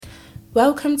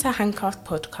Welcome to Handcuffed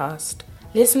Podcast.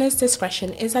 Listeners'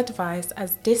 discretion is advised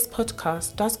as this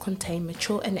podcast does contain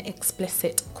mature and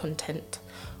explicit content.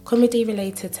 Comedy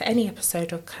related to any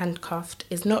episode of Handcuffed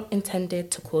is not intended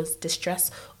to cause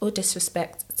distress or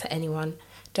disrespect to anyone.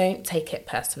 Don't take it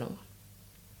personal.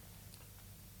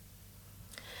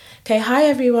 Okay, hi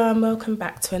everyone, welcome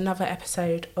back to another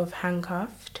episode of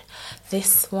Handcuffed.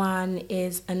 This one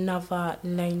is another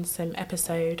lonesome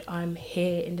episode. I'm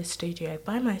here in the studio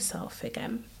by myself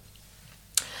again.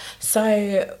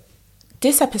 So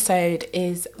this episode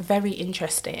is very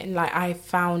interesting. I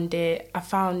found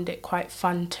it quite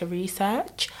fun to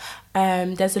research.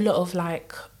 There's a lot of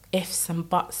ifs and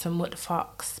buts and what the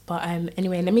fucks. But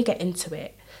anyway, let me get into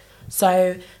it.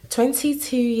 So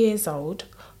 22 years old,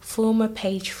 former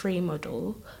page 3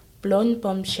 model, blonde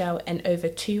bombshell and over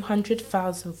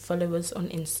 200,000 followers on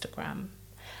Instagram.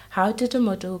 How did the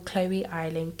model Chloe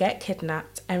Eiling get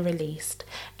kidnapped and released,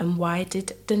 and why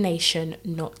did the nation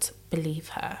not believe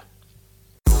her?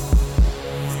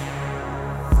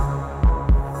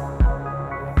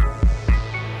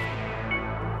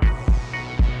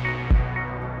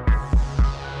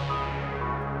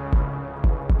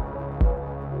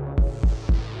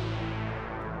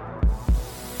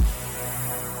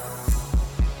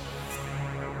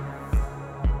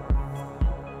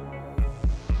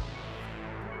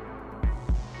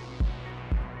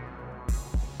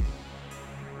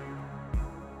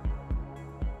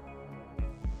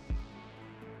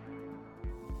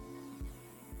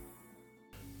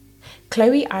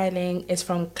 Chloe Eiling is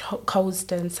from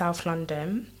Colston, South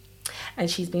London, and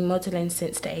she's been modelling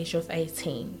since the age of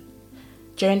 18.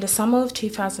 During the summer of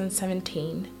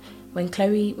 2017, when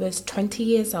Chloe was 20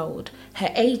 years old, her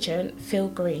agent, Phil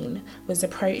Green, was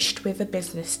approached with a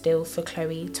business deal for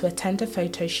Chloe to attend a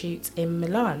photo shoot in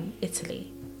Milan,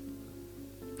 Italy.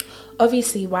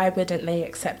 Obviously, why wouldn't they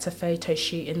accept a photo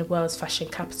shoot in the world's fashion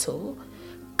capital?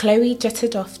 Chloe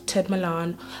jetted off to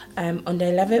Milan on the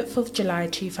 11th of July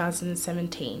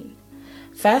 2017.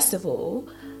 First of all,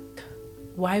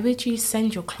 why would you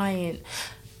send your client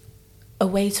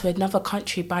away to another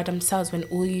country by themselves when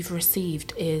all you've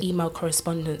received is email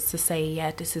correspondence to say, yeah,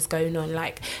 this is going on?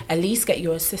 At least get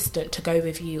your assistant to go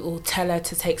with you or tell her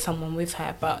to take someone with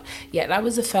her. But yeah, that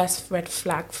was the first red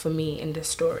flag for me in this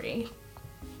story.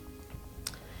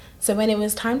 So when it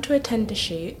was time to attend the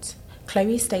shoot,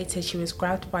 Chloe stated she was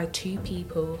grabbed by two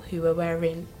people who were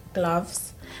wearing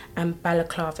gloves and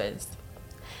balaclavas.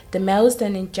 The males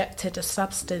then injected a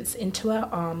substance into her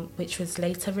arm, which was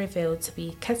later revealed to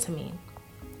be ketamine.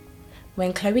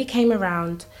 When Chloe came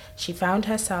around, she found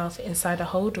herself inside a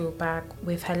hold-all bag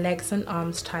with her legs and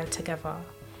arms tied together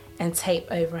and tape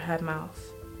over her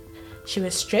mouth. She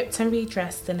was stripped and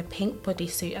redressed in a pink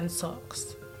bodysuit and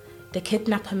socks. The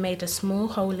kidnapper made a small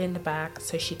hole in the bag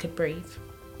so she could breathe.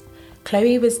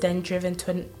 Chloe was then driven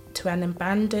to an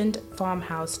abandoned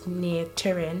farmhouse near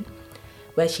Turin,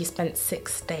 where she spent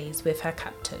 6 days with her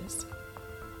captors.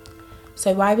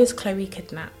 So why was Chloe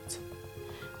kidnapped?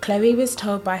 Chloe was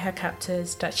told by her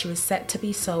captors that she was set to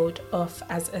be sold off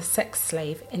as a sex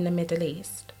slave in the Middle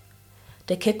East.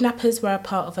 The kidnappers were a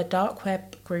part of a dark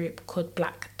web group called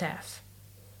Black Death.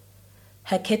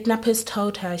 Her kidnappers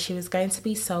told her she was going to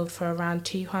be sold for around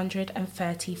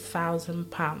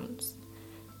 £230,000.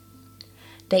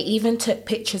 They even took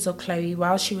pictures of Chloe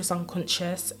while she was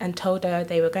unconscious and told her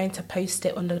they were going to post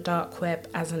it on the dark web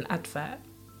as an advert.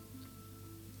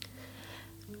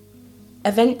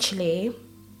 Eventually,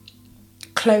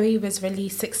 Chloe was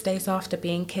released 6 days after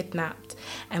being kidnapped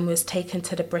and was taken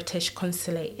to the British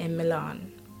consulate in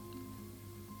Milan.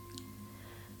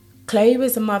 Chloe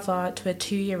was a mother to a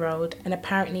 2-year-old, and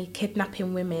apparently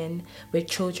kidnapping women with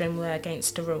children were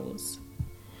against the rules.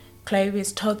 Chloe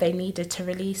was told they needed to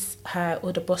release her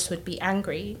or the boss would be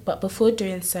angry, but before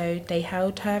doing so, they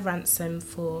held her ransom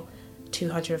for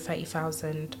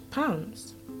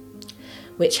 £230,000,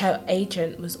 which her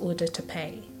agent was ordered to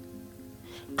pay.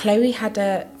 Chloe had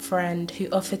a friend who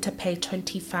offered to pay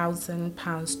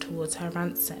 £20,000 towards her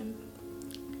ransom.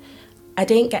 I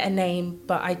didn't get a name,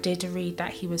 but I did read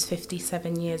that he was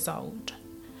 57 years old.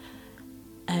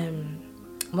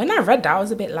 When I read that, I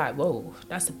was a bit like, whoa,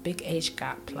 that's a big age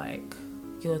gap.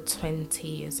 You're 20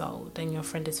 years old and your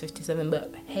friend is 57,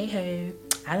 but hey ho,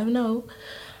 I don't know.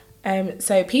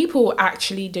 So people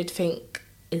actually did think,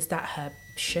 is that her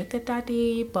sugar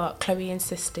daddy? But Chloe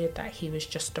insisted that he was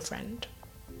just a friend.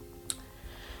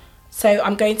 So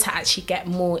I'm going to actually get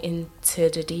more into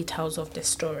the details of this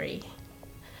story.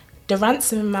 The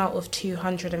ransom amount of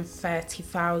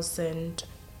 £230,000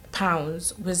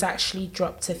 was actually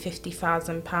dropped to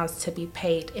 £50,000 to be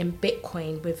paid in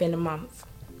Bitcoin within a month.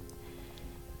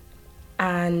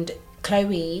 And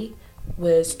Chloe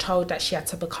was told that she had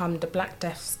to become the Black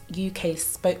Death's UK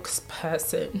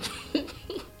spokesperson.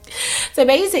 So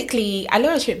basically, I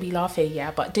know I shouldn't be laughing,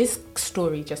 yeah, but this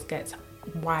story just gets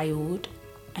wild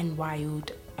and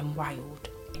wild and wild.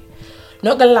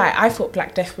 Not gonna lie, I thought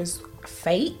Black Death was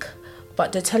fake,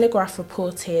 but the Telegraph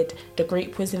reported the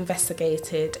group was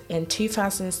investigated in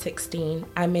 2016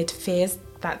 amid fears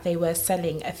that they were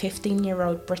selling a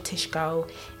 15-year-old British girl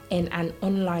in an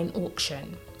online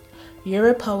auction.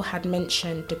 Europol had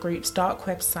mentioned the group's dark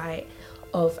website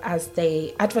as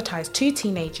they advertised 2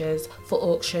 teenagers for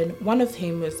auction, one of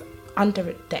whom was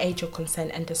under the age of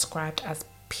consent and described as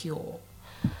pure.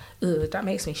 Ugh, that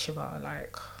makes me shiver,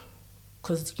 like,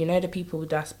 because you know the people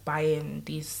that's buying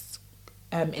these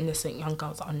innocent young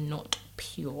girls are not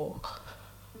pure.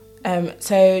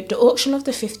 So the auction of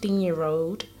the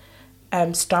 15-year-old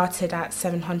started at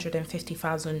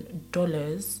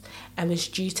 $750,000 and was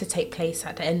due to take place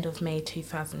at the end of May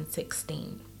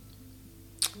 2016.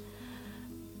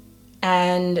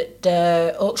 And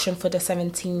the auction for the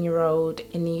 17-year-old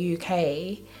in the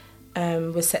UK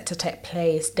was set to take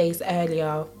place days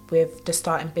earlier with the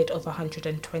starting bid of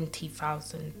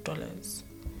 $120,000.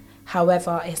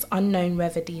 However, it's unknown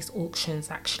whether these auctions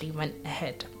actually went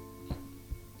ahead.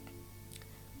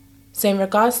 So in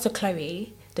regards to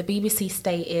Chloe, the BBC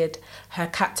stated her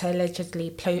captor allegedly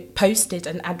posted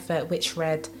an advert which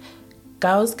read,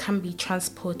 "Girls can be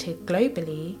transported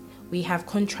globally. We have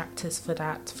contractors for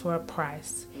that for a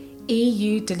price.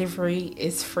 EU delivery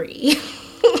is free."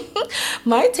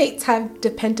 Might take time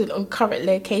dependent on current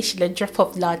location and drop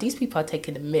off. These people are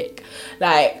taking a mick.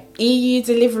 Like, EU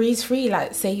delivery is free.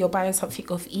 Like, say you're buying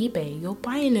something off eBay, you're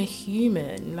buying a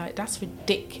human. Like, that's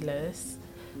ridiculous.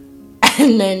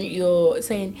 And then you're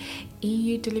saying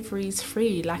EU delivery is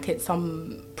free, like it's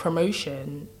some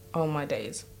promotion. Oh my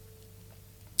days.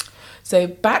 So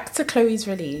back to Chloe's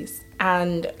release,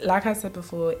 and like I said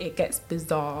before, it gets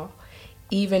bizarre,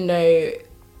 even though,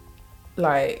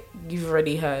 like, you've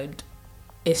already heard,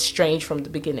 it's strange from the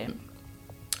beginning.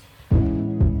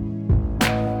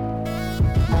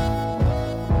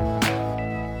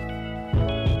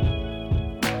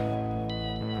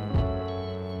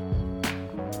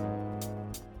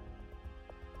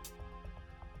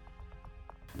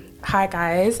 Hi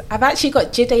guys, I've actually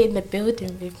got Jide in the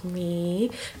building with me.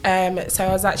 So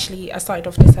I started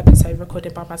off this episode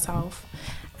recorded by myself,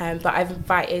 but I've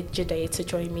invited Jide to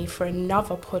join me for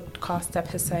another podcast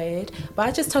episode. But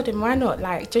I just told him, why not,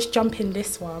 like, just jump in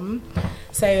this one.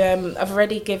 So I've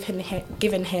already given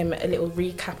him a little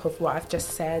recap of what I've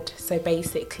just said. So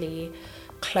basically,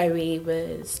 Chloe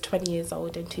was 20 years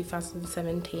old in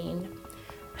 2017.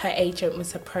 Her agent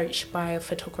was approached by a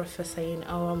photographer saying,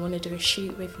 "Oh, I want to do a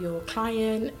shoot with your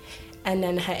client." And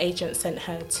then her agent sent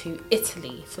her to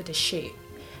Italy for the shoot.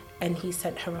 And he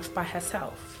sent her off by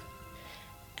herself.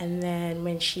 And then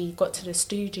when she got to the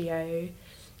studio,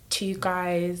 2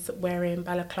 guys wearing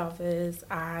balaclavas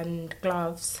and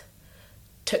gloves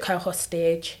took her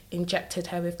hostage, injected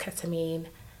her with ketamine,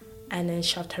 and then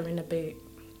shoved her in a boot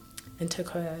and took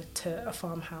her to a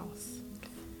farmhouse.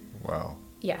 Wow.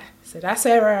 Yeah, so that's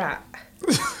where we're at.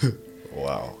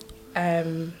 Wow.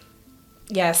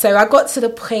 Yeah, so I got to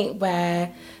the point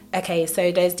where, okay,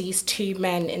 so there's these 2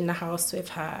 men in the house with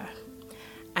her.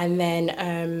 And then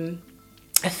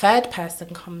a third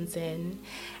person comes in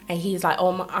and he's like,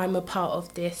 "Oh, I'm a part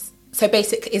of this." So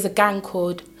basically, it's a gang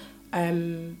called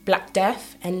Black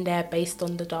Death, and they're based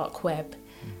on the dark web.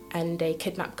 And they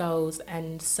kidnap girls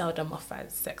and sell them off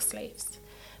as sex slaves.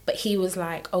 But he was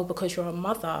like, "Oh, because you're a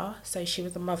mother," so she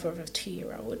was a mother of a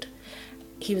 2-year-old.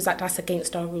 He was like, "That's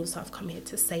against our rules, so I've come here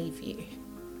to save you."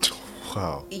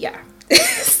 Wow. Yeah.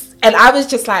 And I was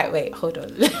just like, wait, hold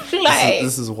on. Like,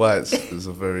 this is why it's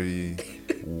a very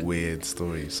weird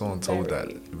story. If someone told that,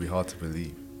 it'd be hard to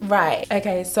believe. Right.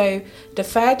 Okay, so the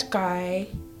third guy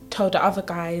told the other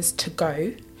guys to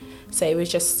go. So it was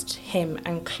just him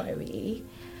and Chloe.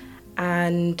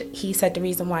 And he said the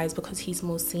reason why is because he's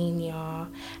more senior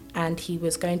and he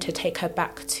was going to take her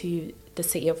back to the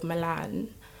city of Milan,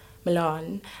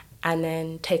 and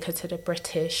then take her to the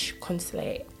British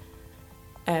consulate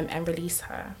and release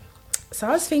her. So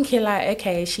I was thinking, like,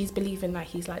 okay, she's believing that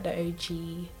he's like the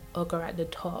OG ogre at the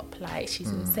top, like she's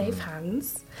in safe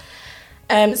hands.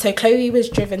 So Chloe was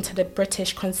driven to the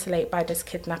British consulate by this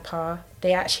kidnapper.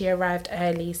 They actually arrived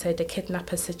early, so the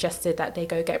kidnapper suggested that they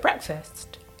go get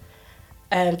breakfast.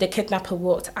 The kidnapper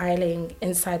walked idling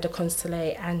inside the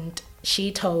consulate, and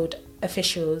she told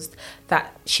officials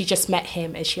that she just met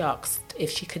him and she asked if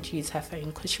she could use her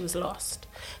phone because she was lost.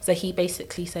 So he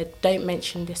basically said, "Don't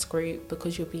mention this group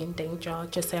because you'll be in danger.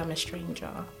 Just say I'm a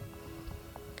stranger."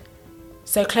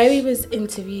 So Chloe was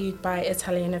interviewed by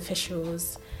Italian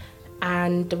officials,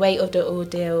 and the weight of the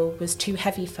ordeal was too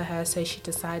heavy for her, so she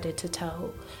decided to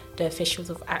tell the officials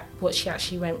of what she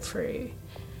actually went through.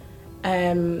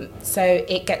 So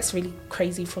it gets really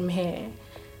crazy from here.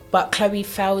 But Chloe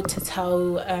failed to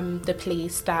tell the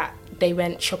police that they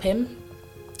went shopping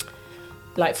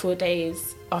like 4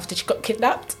 days after she got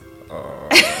kidnapped.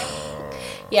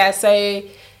 Yeah, so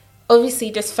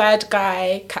obviously this third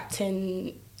guy,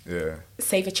 Captain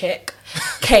Save a Chick,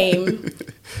 came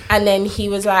and then he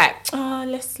was like, oh,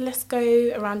 let's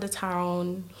go around the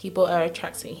town. He bought her a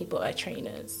tracksuit, he bought her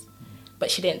trainers.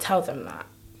 But she didn't tell them that.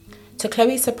 To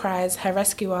Chloe's surprise, her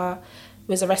rescuer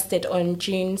was arrested on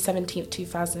June 17th,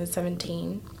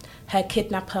 2017. Her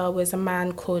kidnapper was a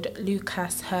man called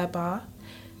Lucas Herber,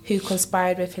 who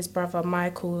conspired with his brother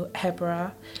Michael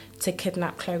Herber to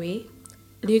kidnap Chloe.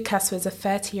 Lucas was a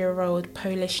 30-year-old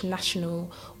Polish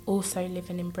national also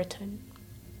living in Britain.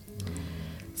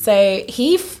 So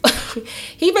he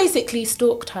basically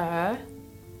stalked her,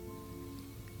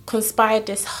 conspired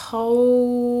this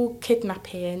whole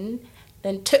kidnapping,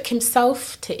 then took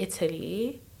himself to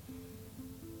Italy,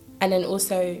 and then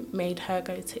also made her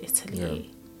go to Italy.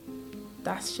 Yeah.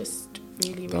 That's just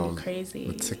really crazy.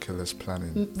 Meticulous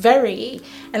planning. Very.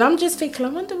 And I'm just thinking, I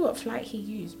wonder what flight he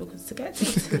used, because to get to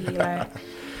Italy, like...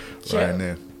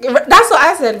 Ryanair. That's what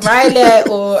I said, Ryanair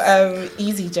or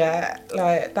EasyJet.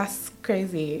 Like, that's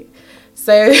crazy.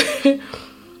 So,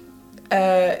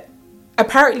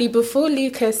 apparently before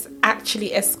Lucas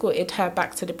actually escorted her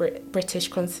back to the British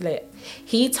consulate,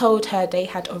 he told her they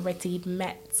had already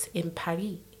met in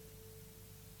Paris.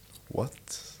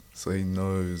 What? So he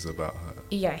knows about her?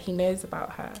 Yeah, he knows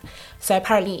about her. So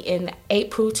apparently in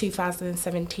April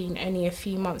 2017, only a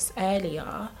few months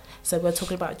earlier, so we're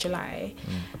talking about July,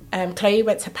 Chloe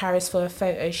went to Paris for a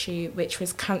photo shoot, which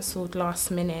was cancelled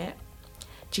last minute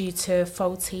due to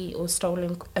faulty or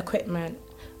stolen equipment.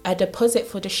 A deposit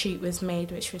for the shoot was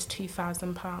made, which was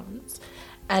 £2,000.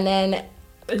 And then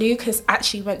Lucas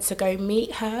actually went to go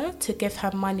meet her to give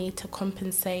her money to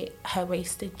compensate her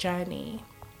wasted journey.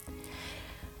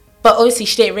 But obviously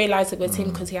she didn't realise it was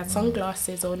him because he had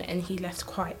sunglasses on and he left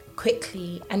quite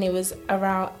quickly. And it was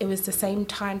the same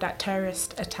time that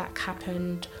terrorist attack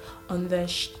happened on the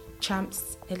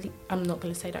I'm not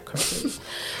going to say that correctly.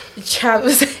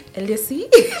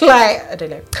 Champs-Élysées? Like, I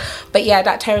don't know. But yeah,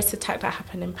 that terrorist attack that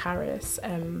happened in Paris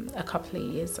a couple of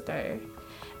years ago.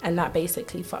 And that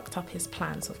basically fucked up his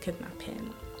plans of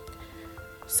kidnapping.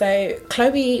 So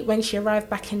Chloe, when she arrived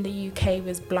back in the UK,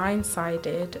 was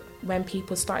blindsided when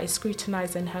people started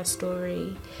scrutinising her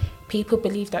story. People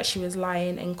believed that she was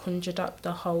lying and conjured up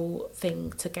the whole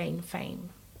thing to gain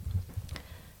fame.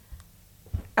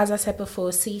 As I said before,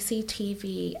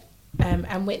 CCTV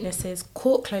and witnesses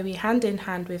caught Chloe hand in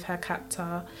hand with her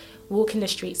captor walking the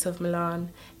streets of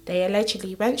Milan. They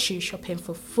allegedly went shoe shopping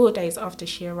for 4 days after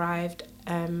she arrived,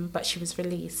 but she was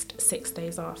released 6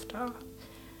 days after.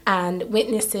 And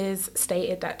witnesses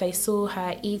stated that they saw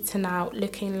her eating out,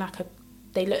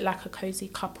 they looked like a cozy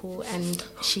couple, and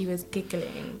she was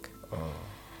giggling. Oh.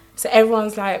 So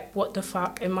everyone's like, what the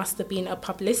fuck? It must have been a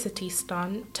publicity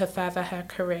stunt to further her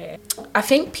career. I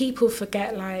think people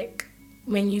forget, like,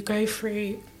 when you go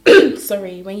through, like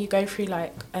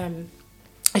a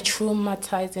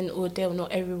traumatizing ordeal,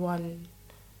 not everyone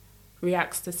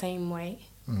reacts the same way.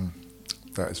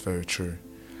 That is very true.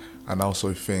 And I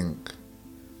also think,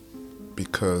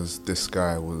 because this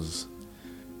guy was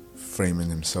framing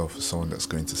himself as someone that's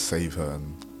going to save her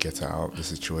and get her out of the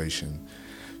situation,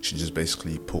 she just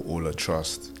basically put all her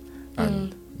trust,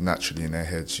 and naturally in her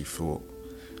head she thought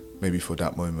maybe for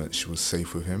that moment she was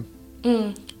safe with him.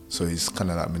 So he's kind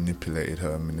of like manipulated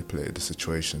the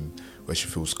situation where she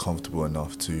feels comfortable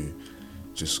enough to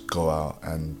just go out,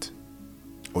 and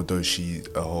although the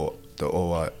whole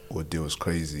ordeal was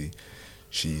crazy,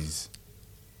 she's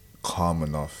calm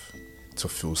enough to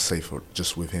feel safer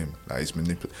just with him. Like, he's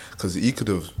because they could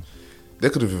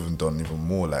have even done even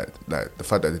more. Like the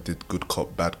fact that they did good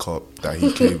cop, bad cop. That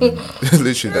he came,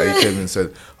 literally, that he came and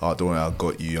said, "Oh, don't worry, I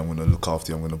got you. I'm gonna look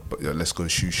after you. Let's go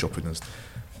shoe shopping." And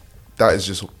that is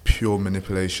just pure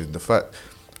manipulation. The fact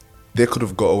they could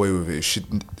have got away with it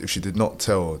if she did not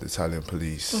tell the Italian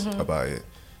police about it,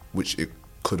 which it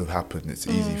could have happened. It's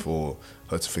easy for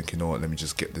her to think, you know what, let me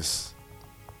just get this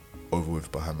over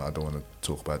with behind me. I don't want to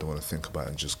talk about it, I don't want to think about it,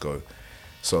 and just go.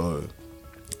 So,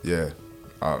 yeah,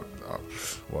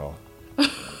 wow.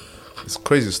 It's a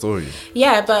crazy story.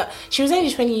 Yeah, but she was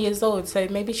only 20 years old, so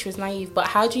maybe she was naive. But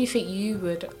how do you think you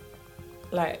would,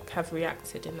 like, have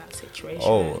reacted in that situation?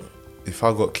 Oh, if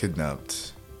I got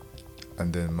kidnapped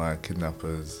and then my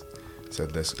kidnappers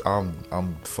said,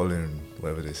 I'm following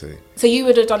whatever they say. So you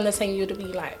would have done the same, you would have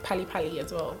been like pally pally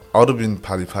as well? I would have been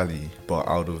pally pally, but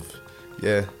I would have,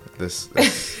 let's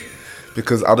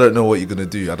because I don't know what you're going to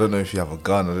do. I don't know if you have a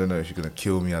gun. I don't know if you're going to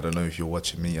kill me. I don't know if you're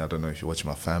watching me. I don't know if you're watching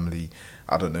my family.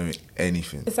 I don't know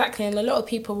anything. Exactly. And a lot of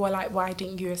people were like, why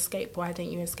didn't you escape? Why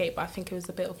didn't you escape? But I think it was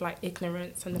a bit of like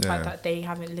ignorance and the fact that they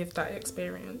haven't lived that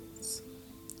experience.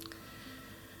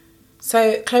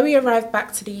 So Chloe arrived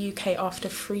back to the UK after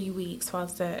 3 weeks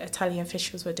whilst the Italian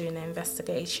officials were doing their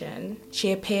investigation.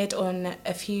 She appeared on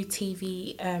a few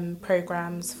TV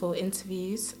programmes for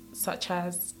interviews, such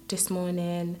as This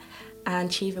Morning,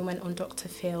 and she even went on Dr.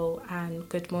 Phil and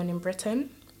Good Morning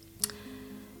Britain.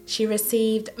 She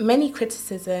received many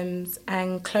criticisms,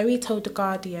 and Chloe told The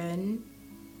Guardian,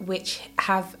 which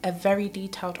have a very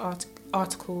detailed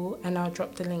article, and I'll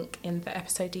drop the link in the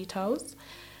episode details.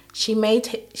 She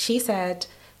said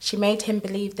she made him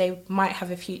believe they might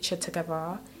have a future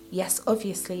together. Yes,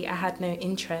 obviously I had no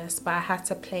interest, but I had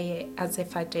to play it as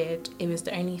if I did. It was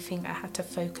the only thing I had to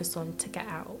focus on to get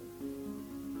out.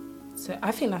 So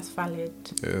I think that's valid.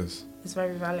 It is. It's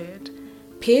very valid.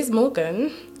 Piers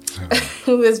Morgan,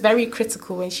 who was very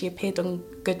critical when she appeared on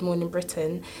Good Morning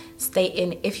Britain,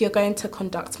 stating, if you're going to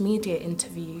conduct media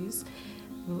interviews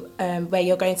where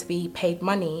you're going to be paid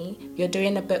money, you're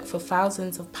doing a book for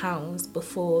thousands of pounds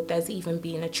before there's even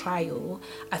been a trial,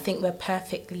 I think we're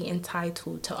perfectly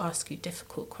entitled to ask you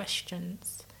difficult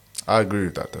questions. I agree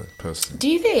with that though, personally. Do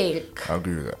you think? I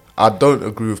agree with that. I don't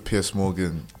agree with Piers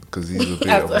Morgan because he's a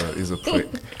bit he's a prick.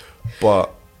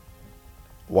 But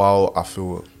while I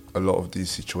feel a lot of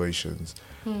these situations,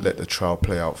 let the trial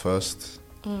play out first,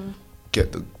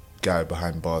 get the guy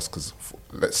behind bars, because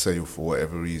let's say for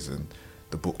whatever reason,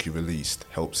 the book you released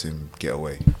helps him get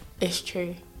away. It's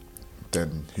true.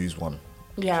 Then who's won?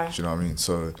 Yeah. Do you know what I mean?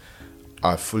 So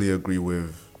I fully agree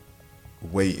with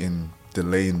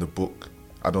delaying the book.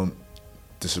 I don't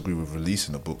disagree with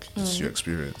releasing the book, it's your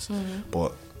experience.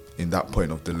 But in that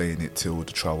point of delaying it till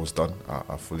the trial was done,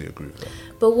 I fully agree with that.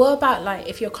 But what about like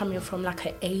if you're coming from like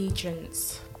an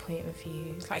agent's point of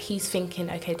view? Like he's thinking,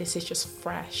 okay, this is just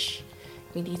fresh.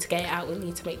 We need to get it out. We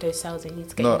need to make those sales. We need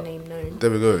to get your name known. There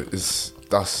we go.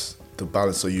 That's the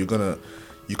balance. So you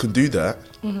can do that,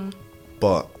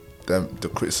 but then the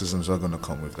criticisms are gonna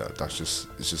come with that. It's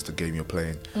just the game you're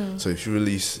playing. So if you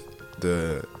release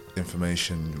the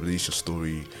information, release your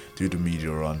story, do the media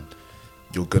run,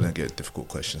 you're gonna get difficult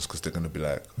questions because they're gonna be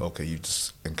like, okay, you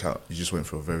just went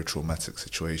through a very traumatic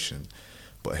situation,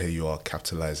 but here you are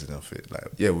capitalizing off it. Like,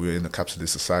 yeah, we're in a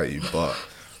capitalist society, but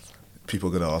people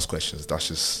are going to ask questions. That's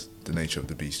just the nature of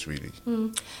the beast, really.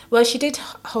 Well, she did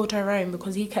hold her own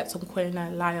because he kept on calling her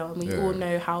a liar, and we all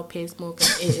know how Piers Morgan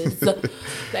is. Like,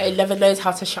 he never knows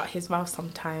how to shut his mouth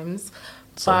sometimes.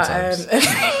 But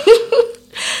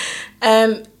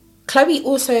Chloe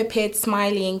also appeared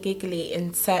smiley and giggly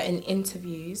in certain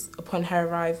interviews upon her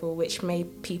arrival, which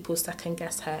made people second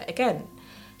guess her again.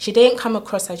 She didn't come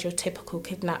across as your typical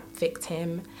kidnap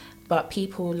victim, but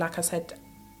people, like I said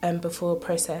before,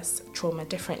 process trauma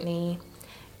differently.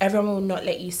 Everyone will not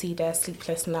let you see their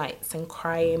sleepless nights and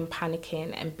crying,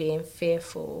 panicking and being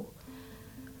fearful.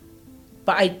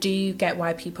 But I do get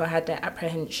why people had their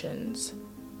apprehensions.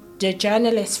 The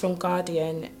journalist from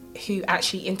Guardian who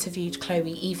actually interviewed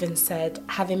Chloe even said,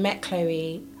 having met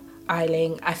Chloe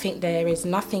Eiling, I think there is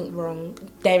nothing wrong.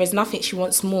 There is nothing she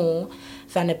wants more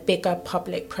than a bigger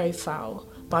public profile.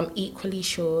 But I'm equally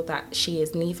sure that she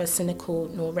is neither cynical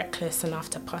nor reckless enough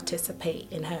to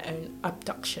participate in her own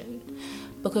abduction.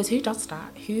 Because who does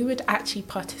that? Who would actually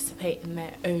participate in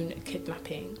their own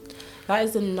kidnapping? That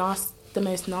is the most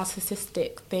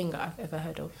narcissistic thing I've ever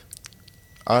heard of.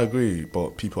 I agree,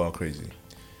 but people are crazy.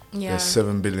 Yeah. There's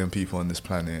 7 billion people on this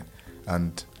planet,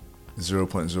 and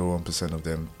 0.01% of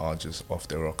them are just off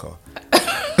their rocker.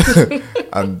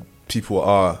 And people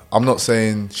are... I'm not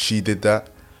saying she did that,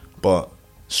 but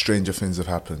stranger things have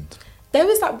happened. There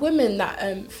was that woman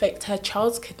that faked her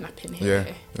child's kidnapping here.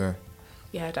 Yeah.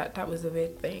 Yeah, that was a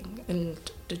weird thing. And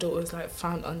the daughter was like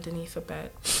found underneath a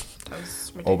bed. That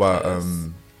was ridiculous.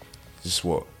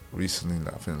 Or about recently,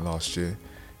 like, I think last year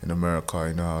in America,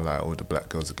 you know how like all the black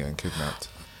girls are getting kidnapped.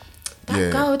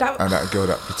 That girl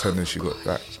that pretended she got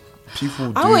that.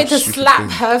 People. I wanted to slap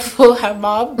her for her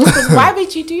mum. Because why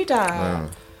would you do that?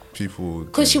 People.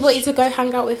 Because she wanted to go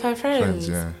hang out with her friends.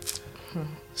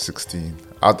 16.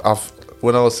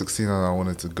 When I was 16 and I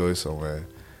wanted to go somewhere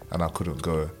and I couldn't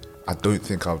go, I don't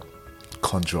think I'd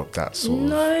conjure up that sort of...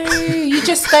 No, you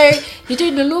just go, you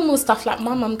do the normal stuff like,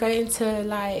 Mum, I'm going to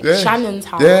like Shannon's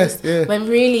house. Yeah. When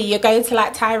really you're going to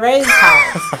like Tyrone's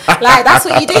house. Like, that's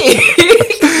what you do.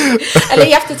 And then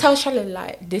you have to tell Shannon,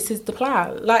 like, this is the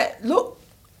plan. Like, look.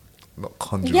 Not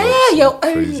conjure. Yeah, your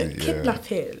own crazy,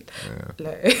 kidnapping. Yeah.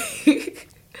 Like,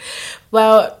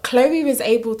 well, Chloe was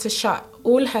able to shut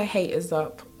all her haters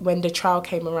up when the trial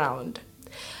came around.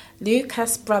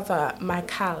 Lucas' brother,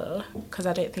 Michael, because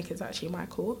I don't think it's actually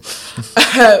Michael,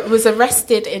 was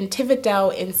arrested in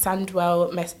Tiverdale in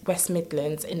Sandwell, West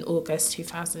Midlands in August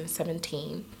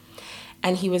 2017,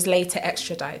 and he was later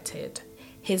extradited.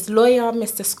 His lawyer,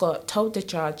 Mr. Scott, told the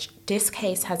judge this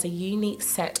case has a unique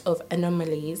set of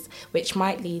anomalies which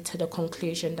might lead to the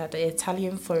conclusion that the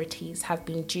Italian authorities have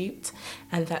been duped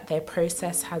and that their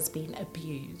process has been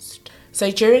abused. So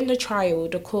during the trial,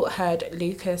 the court heard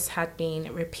Lucas had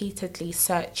been repeatedly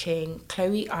searching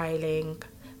Chloe Eiling,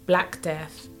 Black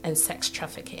Death and sex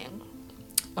trafficking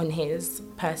on his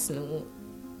personal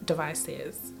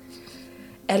devices.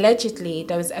 Allegedly,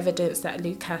 there was evidence that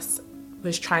Lucas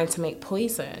was trying to make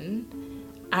poison,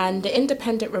 and the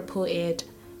Independent reported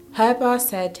Herbar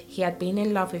said he had been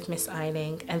in love with Miss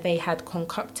Eiling and they had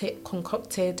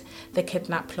concocted the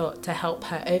kidnap plot to help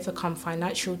her overcome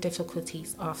financial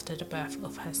difficulties after the birth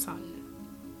of her son.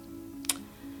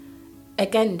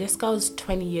 Again, this girl's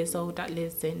 20 years old that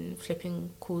lives in flipping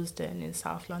Causden in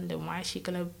South London. Why is she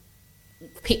gonna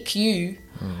pick you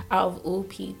out of all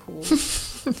people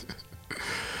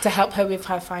to help her with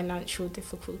her financial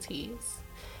difficulties?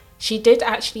 She did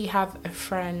actually have a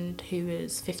friend who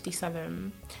was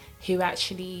 57 who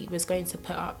actually was going to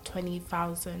put up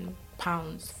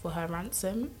 £20,000 for her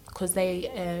ransom because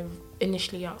they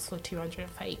initially asked for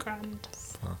 230 grand.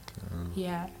 Fuck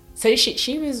yeah. So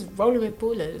she was rolling with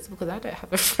ballers because I don't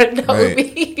have a friend that would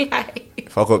be like...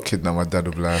 If I got kidnapped, my dad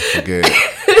would be like, forget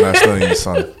it. Nice knowing you,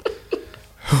 son.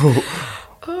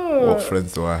 What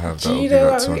friends do I have that would be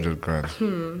like 200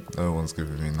 grand? No one's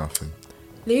giving me nothing.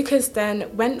 Lucas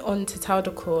then went on to tell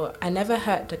the court, I never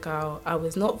hurt the girl. I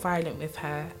was not violent with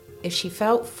her. If she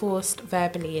felt forced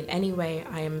verbally in any way,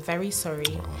 I am very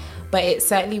sorry. But it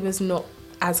certainly was not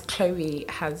as Chloe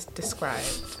has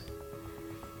described.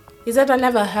 He said, I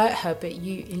never hurt her, but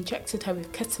you injected her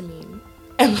with ketamine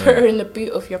and put her in the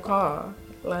boot of your car.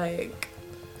 Like,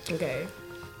 okay.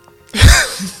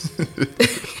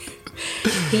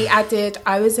 He added,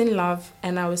 I was in love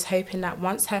and I was hoping that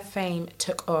once her fame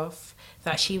took off,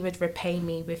 that she would repay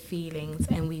me with feelings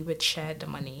and we would share the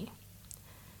money.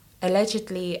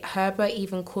 Allegedly, Herbert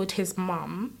even called his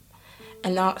mum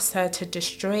and asked her to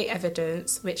destroy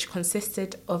evidence which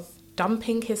consisted of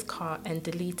dumping his car and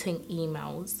deleting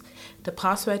emails. The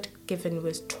password given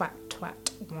was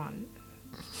twat1.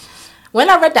 When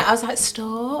I read that, I was like,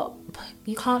 stop.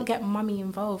 You can't get mummy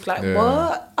involved. Like,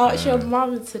 what? Ask your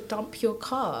mum to dump your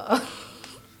car.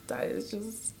 That is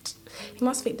just... He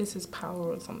must think this is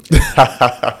power or something.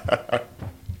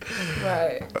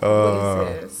 Right. What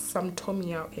is this? Some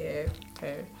Tommy out here.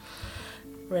 Okay.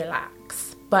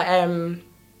 Relax. But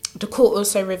the court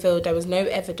also revealed there was no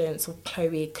evidence of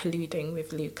Chloe colluding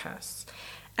with Lucas.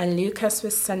 And Lucas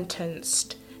was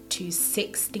sentenced to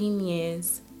 16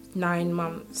 years, 9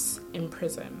 months in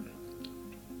prison.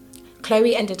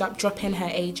 Chloe ended up dropping her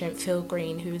agent, Phil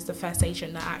Green, who was the first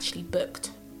agent that actually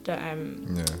booked the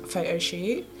photo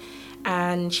shoot.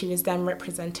 And she was then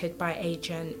represented by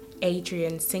agent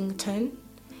Adrian Sington.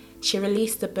 She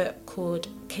released a book called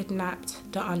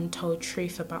Kidnapped, The Untold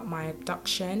Truth About My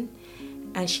Abduction.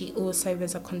 And she also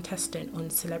was a contestant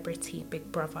on Celebrity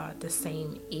Big Brother the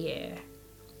same year.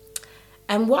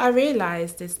 And what I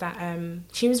realised is that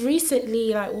she was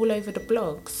recently like all over the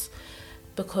blogs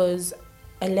because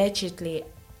allegedly,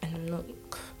 and I'm not,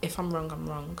 if I'm wrong, I'm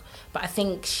wrong, but I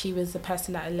think she was the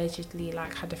person that allegedly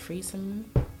like had a threesome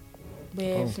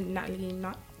with Natalie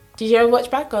Nut. Did you ever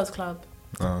watch Bad Girls Club?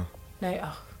 No.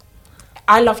 Oh.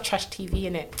 I love trash TV,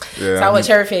 innit? Yeah, so I watch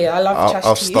everything. I love trash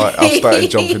TV. I've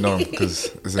started jumping on because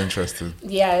it's interesting.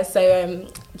 Yeah, so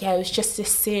it was just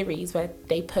this series where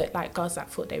they put like girls that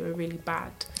thought they were really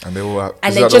bad. And they all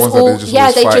they just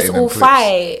all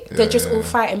fight. They just all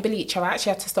fight and bully each other. I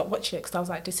actually had to stop watching it because I was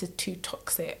like, this is too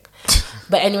toxic.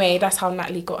 But anyway, that's how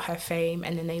Natalie got her fame.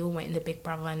 And then they all went in the Big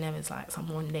Brother and there was like some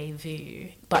rendezvous.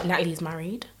 But Natalie's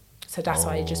married, so that's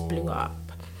why it just blew up.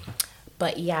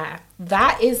 But yeah,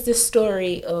 that is the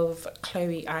story of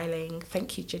Chloe Eiling.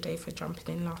 Thank you, Jide, for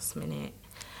jumping in last minute.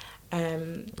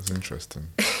 That's interesting.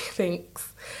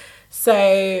 Thanks.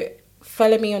 So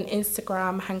follow me on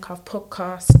Instagram, Handcuff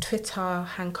Podcast, Twitter,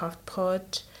 Handcuff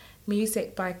Pod,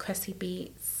 music by Cressy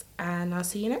Beats, and I'll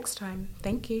see you next time.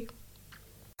 Thank you.